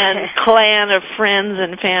and clan of friends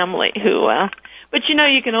and family who, but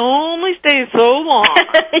you can only stay so long.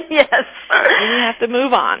 Yes. And you have to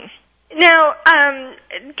move on. Now,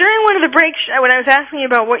 during one of the breaks, when I was asking you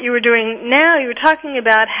about what you were doing now, you were talking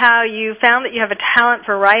about how you found that you have a talent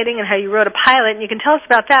for writing and how you wrote a pilot, and you can tell us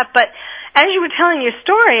about that. But as you were telling your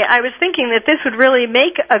story, I was thinking that this would really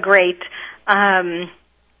make a great, I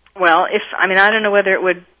don't know whether it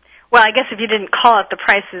would, I guess if you didn't call it The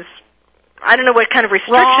Price is, I don't know what kind of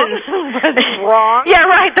restrictions. Wrong. Yeah,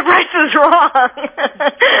 right. The Price is wrong.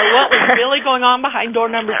 What was really going on behind door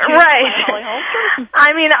number 2? Right.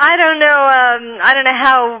 I don't know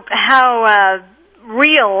how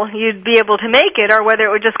real you'd be able to make it, or whether it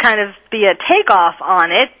would just kind of be a takeoff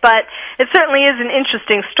on it. But it certainly is an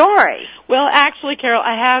interesting story. Well, actually, Carol,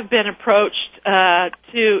 I have been approached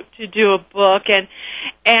to do a book,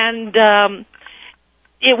 and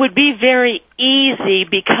it would be very easy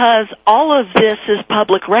because all of this is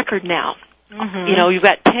public record now. Mm-hmm. You've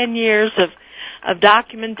got 10 years of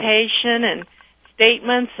documentation and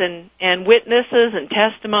statements and witnesses and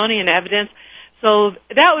testimony and evidence. So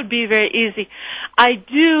that would be very easy. I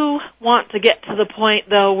do want to get to the point,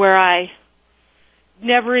 though, where I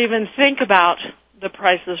never even think about The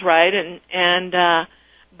Price is Right and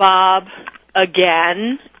Bob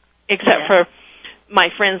again, except for my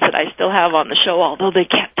friends that I still have on the show, although they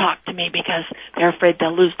can't talk to me because they're afraid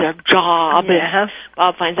they'll lose their job if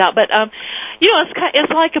Bob finds out. But,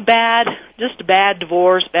 it's like a bad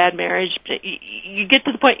divorce, bad marriage. You get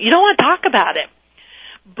to the point, you don't want to talk about it.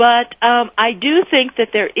 But I do think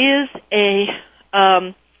that there is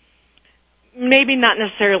maybe not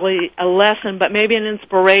necessarily a lesson, but maybe an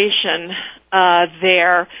inspiration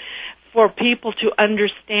there for people to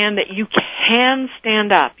understand that you can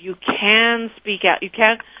stand up, you can speak out, you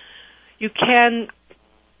can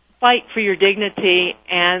fight for your dignity,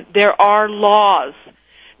 and there are laws.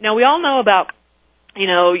 Now, we all know about,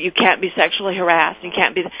 you can't be sexually harassed, you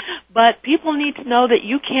can't be, but people need to know that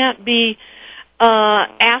you can't be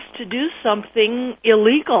asked to do something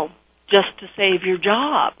illegal just to save your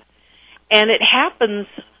job. And it happens,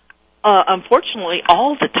 unfortunately,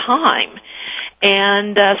 all the time.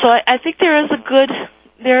 And so I think there is a good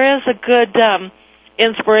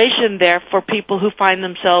inspiration there for people who find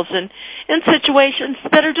themselves in situations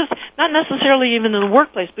that are just not necessarily even in the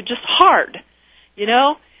workplace, but just hard.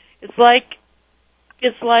 It's like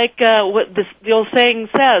what the old saying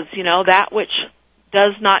says. That which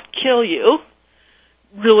does not kill you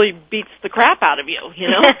really beats the crap out of you, Or it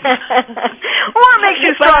makes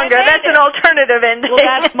you stronger. That's an alternative ending.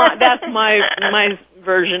 Well, that's my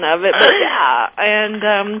version of it, but yeah,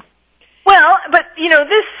 and well, but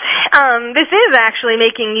this is actually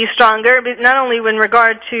making you stronger, but not only in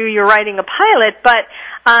regard to your writing a pilot, but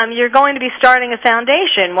you're going to be starting a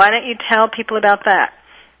foundation. Why don't you tell people about that?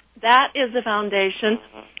 That is the foundation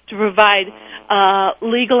to provide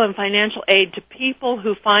legal and financial aid to people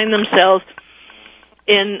who find themselves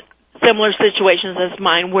in similar situations as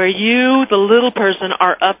mine, where you, the little person,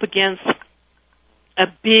 are up against a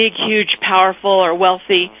big, huge, powerful, or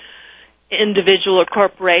wealthy individual or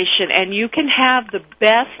corporation, and you can have the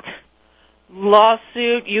best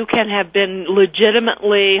lawsuit, you can have been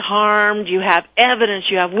legitimately harmed, you have evidence,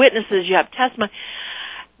 you have witnesses, you have testimony,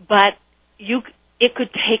 but it could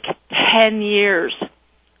take 10 years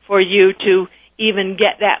for you to even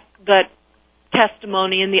get that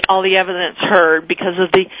testimony and all the evidence heard because of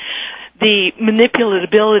the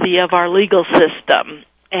manipulatability of our legal system.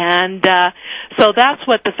 And so that's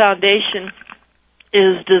what the foundation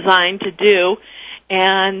is designed to do,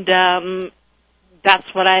 and that's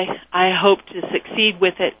what I hope to succeed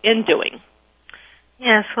with it in doing.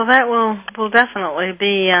 Yes, well, that will definitely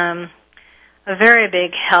be a very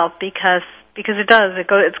big help because it does.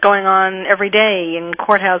 It's going on every day in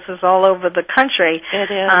courthouses all over the country. It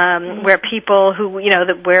is. Where people who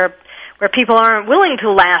where people aren't willing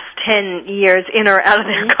to last 10 years in or out of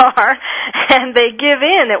their car, and they give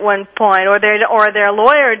in at one point, or their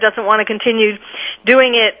lawyer doesn't want to continue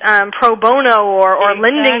doing it pro bono or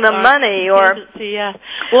lending them money or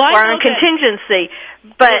on contingency.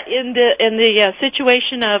 But in the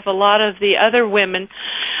situation of a lot of the other women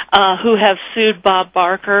who have sued Bob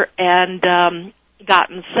Barker and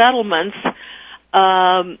gotten settlements,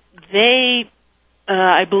 they,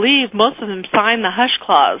 I believe, most of them signed the hush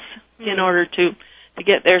clause in order to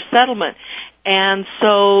get their settlement, and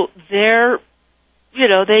so they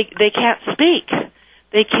can't speak.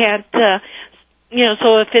 They can't,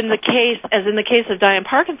 so if in the case of Diane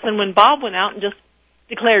Parkinson, when Bob went out and just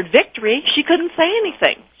declared victory, she couldn't say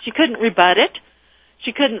anything. She couldn't rebut it.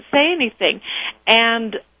 She couldn't say anything.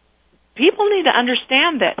 And people need to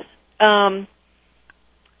understand that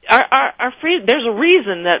our freedom, there's a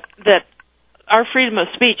reason that our freedom of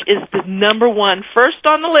speech is the number one, first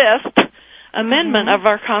on the list, amendment of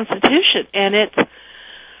our Constitution. And it's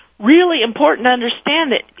really important to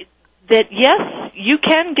understand that yes, you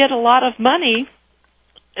can get a lot of money,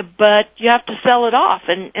 but you have to sell it off.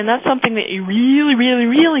 And that's something that you really, really,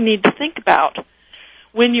 really need to think about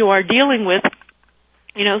when you are dealing with,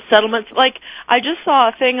 settlements. Like, I just saw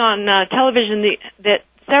a thing on television that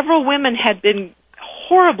several women had been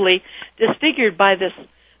horribly disfigured by this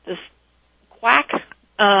quack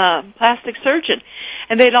plastic surgeon,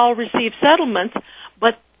 and they'd all received settlements,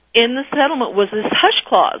 but in the settlement was this hush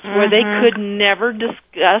clause where they could never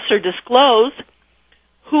discuss or disclose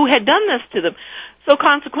who had done this to them. So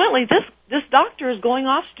consequently, this doctor is going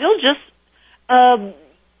off still just,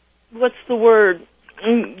 what's the word,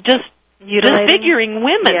 just disfiguring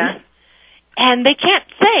women, and they can't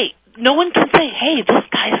say, no one can say, hey, this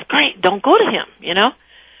guy is great, don't go to him,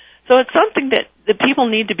 So it's something that the people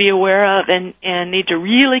need to be aware of and need to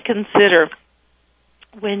really consider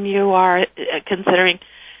when you are considering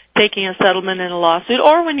taking a settlement in a lawsuit,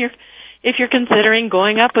 or if you're considering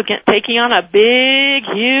going up against taking on a big,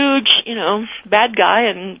 huge, bad guy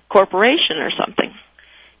and corporation or something.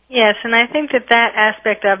 Yes, and I think that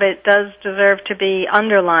aspect of it does deserve to be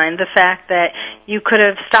underlined. The fact that you could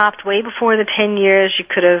have stopped way before the 10 years. You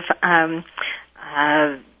could have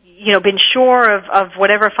been sure of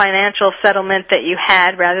whatever financial settlement that you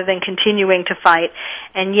had rather than continuing to fight,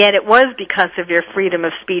 and yet it was because of your freedom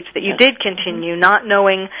of speech that you did continue, not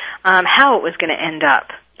knowing how it was going to end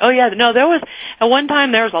up. Oh, yeah. No, at one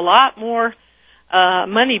time there was a lot more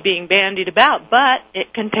money being bandied about, but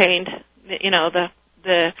it contained,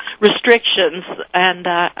 the restrictions, and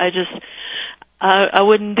I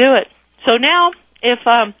wouldn't do it. So now,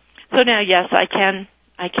 yes, I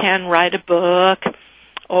can write a book,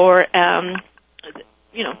 or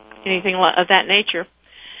anything of that nature.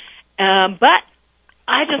 But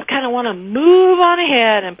I just kind of want to move on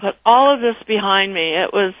ahead and put all of this behind me.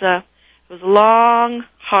 It was a long,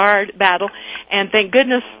 hard battle, and thank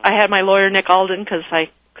goodness I had my lawyer, Nick Alden, because I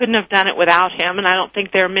couldn't have done it without him, and I don't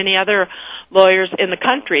think there are many other lawyers in the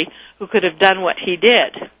country who could have done what he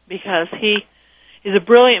did, because he's a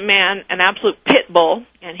brilliant man, an absolute pit bull,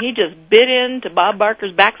 and he just bit into Bob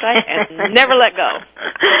Barker's backside and never let go.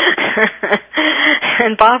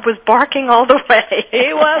 And Bob was barking all the way.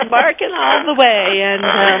 He was barking all the way, and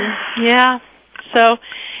so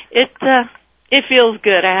it feels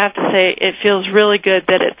good. I have to say, it feels really good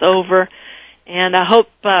that it's over, and I hope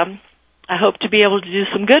to be able to do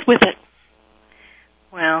some good with it.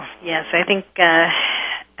 Well, yes, I think that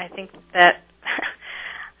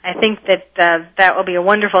that will be a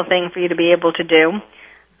wonderful thing for you to be able to do.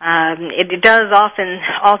 It does often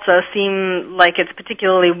also seem like it's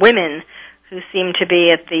particularly women who seem to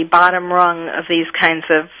be at the bottom rung of these kinds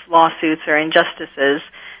of lawsuits or injustices.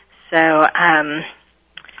 So,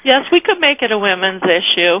 yes, we could make it a women's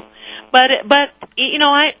issue, but you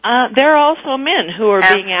know, there are also men who are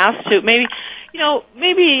being asked to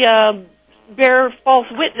maybe bear false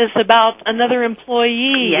witness about another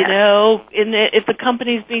employee. Yes. You know, if the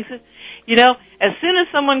company's being, you know, as soon as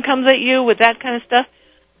someone comes at you with that kind of stuff,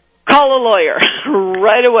 call a lawyer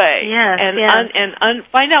right away. Yes, and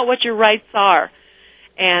find out what your rights are,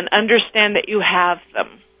 and understand that you have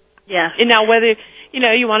them. Yes. And now, whether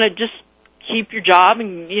you want to just keep your job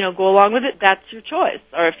and go along with it, that's your choice.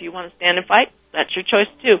 Or if you want to stand and fight, that's your choice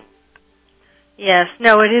too. Yes,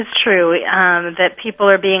 no, it is true that people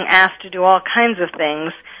are being asked to do all kinds of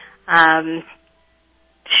things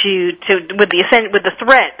with the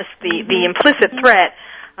threat, the implicit threat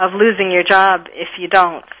of losing your job if you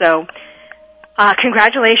don't. So,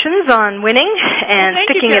 congratulations on winning and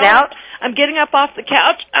sticking it out. I'm getting up off the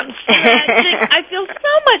couch. I'm stretching. I feel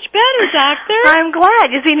so much better, Doctor. I'm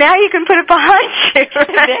glad. You see, now you can put it behind you.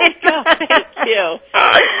 Right? There you go. Thank you.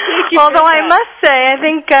 Although I must say, I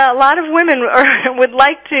think a lot of women would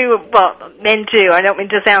like to, well, men too. I don't mean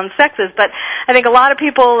to sound sexist, but I think a lot of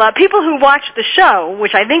people who watch the show,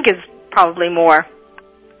 which I think is probably more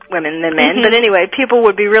women than men, but anyway, people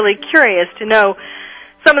would be really curious to know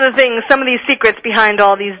some of these secrets behind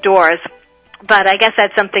all these doors. But I guess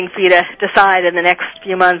that's something for you to decide in the next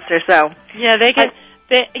few months or so. Yeah, they can.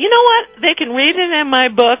 You know what? They can read it in my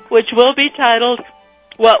book, which will be titled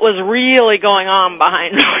 "What Was Really Going On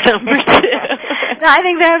Behind Number 2." I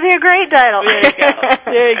think that would be a great title. There you go.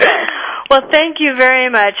 There you go. Well, thank you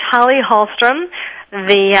very much, Holly Hallstrom,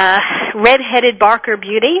 the red-headed Barker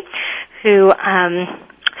beauty who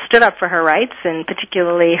stood up for her rights and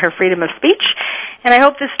particularly her freedom of speech. And I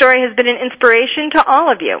hope this story has been an inspiration to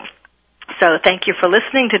all of you. So thank you for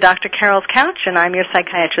listening to Dr. Carol's Couch, and I'm your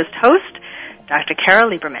psychiatrist host, Dr. Carol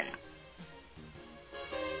Lieberman.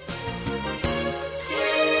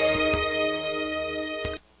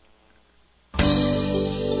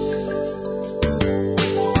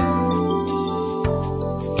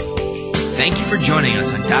 Thank you for joining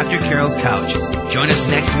us on Dr. Carol's Couch. Join us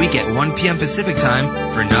next week at 1 p.m. Pacific Time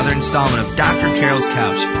for another installment of Dr. Carol's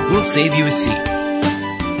Couch. We'll save you a seat.